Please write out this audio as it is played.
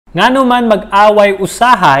Ngano man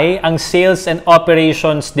mag-away-usahay ang Sales and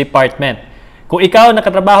Operations Department. Kung ikaw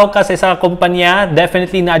nakatrabaho ka sa isang kumpanya,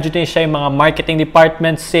 definitely na-adjunate siya yung mga Marketing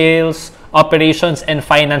Department, Sales, Operations, and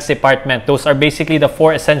Finance Department. Those are basically the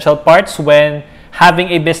 4 essential parts when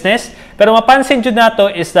having a business. Pero mapansin dyan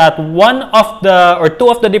nato is that one of the or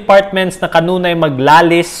two of the departments na kanunay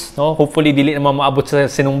maglalis, no? Hopefully dili naman maabot sa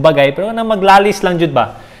sinumbagay, pero na maglalis lang jud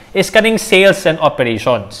ba, is kaning Sales and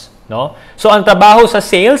Operations. No? So, ang trabaho sa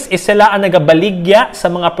sales is sila ang nagabaligya sa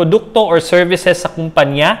mga produkto or services sa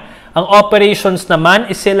kumpanya. Ang operations naman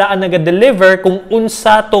is sila ang naga-deliver kung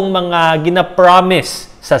unsa tong mga gina-promise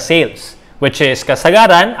sa sales, which is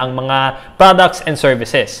kasagaran ang mga products and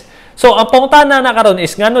services. So, ang pangutana na karon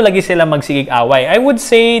is ngano lagi sila magsigig-away. I would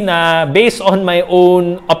say na based on my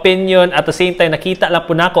own opinion at the same time nakita lang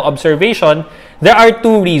po nako observation, there are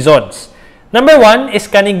 2 reasons. Number 1 is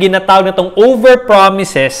kaning ginatawag na tong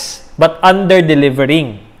over-promises but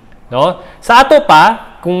under-delivering. No? Sa ato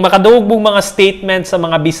pa, kung makadugbong mga statement sa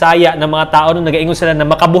mga Bisaya na mga tao nung nagaingon sila na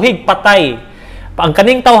makabuhig patay. Ang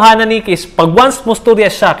kaning tawhanan ni is pag once mo storya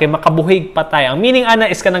siya kay makabuhig patay. Ang meaning ana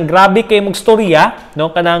is kanang grabe kay mong storya, no?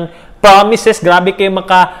 Kanang promises, grabe kay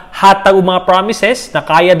makahatag og mga promises na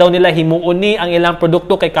kaya daw nila himuon ni ang ilang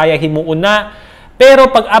produkto kay kaya himuon na. Pero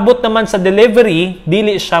pag abot naman sa delivery,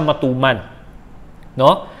 dili siya matuman.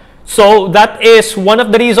 No? So, that is one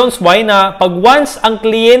of the reasons why na pag once ang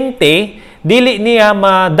kliyente, dili niya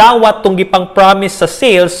madawat tong gipang promise sa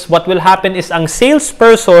sales, what will happen is ang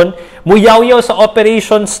salesperson muyaw-yaw sa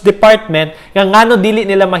operations department nga ngano dili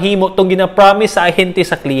nila mahimo tong gina-promise sa ahente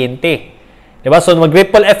sa kliyente. Diba? So,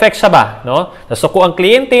 mag-ripple effect siya ba? No? Nasuko ang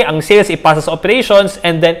kliyente, ang sales ipasa sa operations,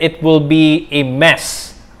 and then it will be a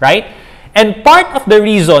mess. Right? And part of the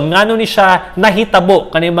reason ngano ni siya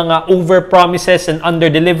nahitabo kaning mga over-promises and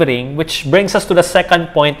under-delivering, which brings us to the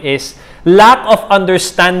second point, is lack of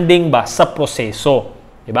understanding ba sa proseso.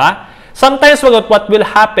 Diba? Sometimes what will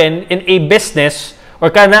happen in a business or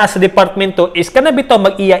kana sa departamento is kana bitaw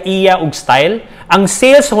mag-iya-iya og style. Ang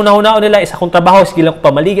sales hunahunao nila is akong trabaho, sige lang ko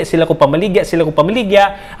pamaligya, sila ko pamaligya, sila ko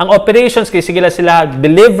pamaligya. Ang operations kay sige lang sila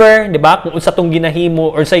deliver, diba? Kung unsa tong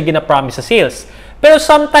ginahimo or sa gina-promise sa sales. Pero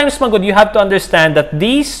sometimes, magod, you have to understand that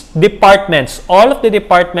these departments, all of the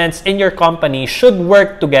departments in your company should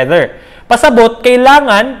work together. Pasabot,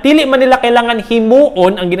 kailangan, dili man nila kailangan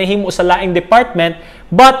himuon ang ginahimo sa laing department,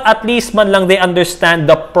 but at least man lang they understand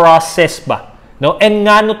the process ba? No? And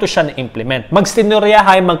ngano to siya na-implement.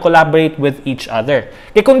 Magsinoryahay, mag-collaborate with each other.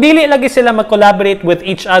 Kaya kung dili lagi sila mag-collaborate with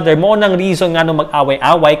each other, mo nang reason ngano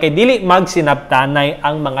mag-away-away, kay dili magsinabtanay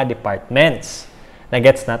ang mga departments.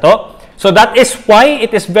 Nagets na to? So that is why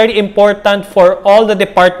it is very important for all the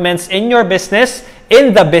departments in your business,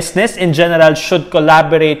 in the business in general, should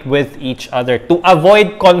collaborate with each other to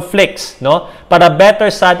avoid conflicts, no? Para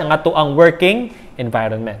better sad ang atoang working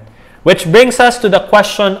environment. Which brings us to the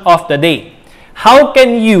question of the day. How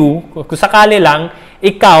can you, kung sakali lang,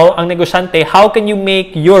 ikaw ang negosyante, how can you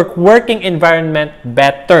make your working environment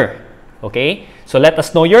better? Okay? So let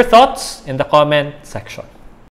us know your thoughts in the comment section.